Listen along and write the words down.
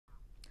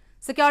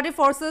Security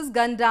forces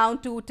gunned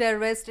down two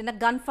terrorists in a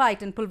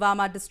gunfight in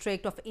Pulwama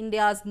district of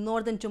India's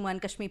northern Jammu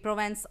and Kashmir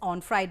province on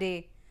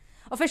Friday.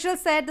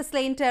 Officials said the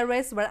slain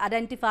terrorists were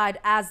identified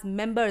as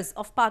members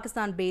of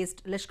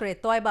Pakistan-based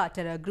Lashkar-e-Taiba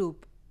terror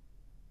group.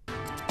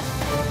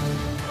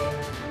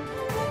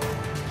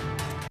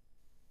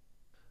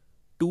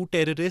 Two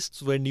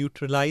terrorists were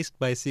neutralised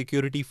by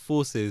security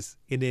forces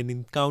in an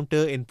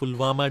encounter in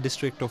Pulwama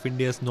district of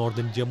India's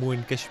northern Jammu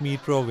and Kashmir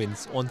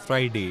province on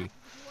Friday.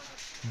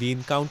 The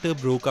encounter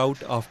broke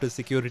out after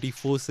security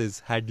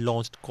forces had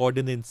launched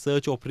cordon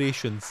search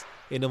operations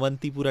in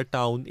Avantipura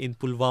town in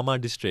Pulwama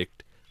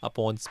district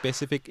upon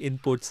specific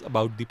inputs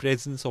about the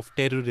presence of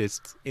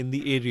terrorists in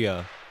the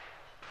area.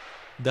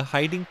 The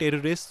hiding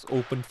terrorists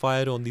opened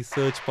fire on the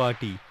search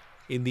party.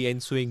 In the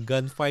ensuing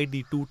gunfight,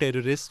 the two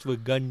terrorists were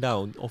gunned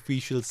down,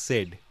 officials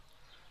said.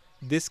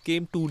 This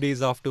came 2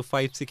 days after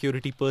 5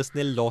 security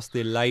personnel lost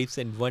their lives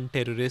and one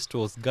terrorist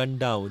was gunned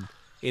down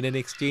in an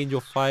exchange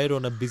of fire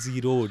on a busy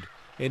road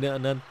in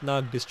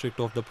Anantnag district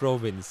of the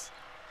province.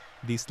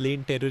 The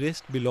slain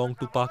terrorist belonged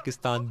to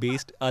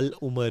Pakistan-based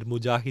Al-Umar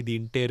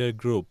Mujahideen terror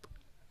group.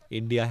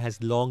 India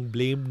has long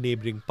blamed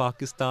neighbouring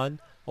Pakistan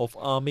of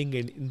arming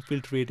and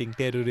infiltrating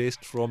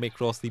terrorists from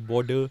across the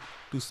border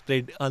to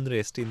spread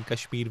unrest in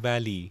Kashmir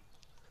Valley.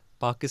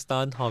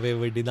 Pakistan,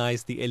 however,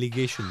 denies the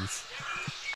allegations.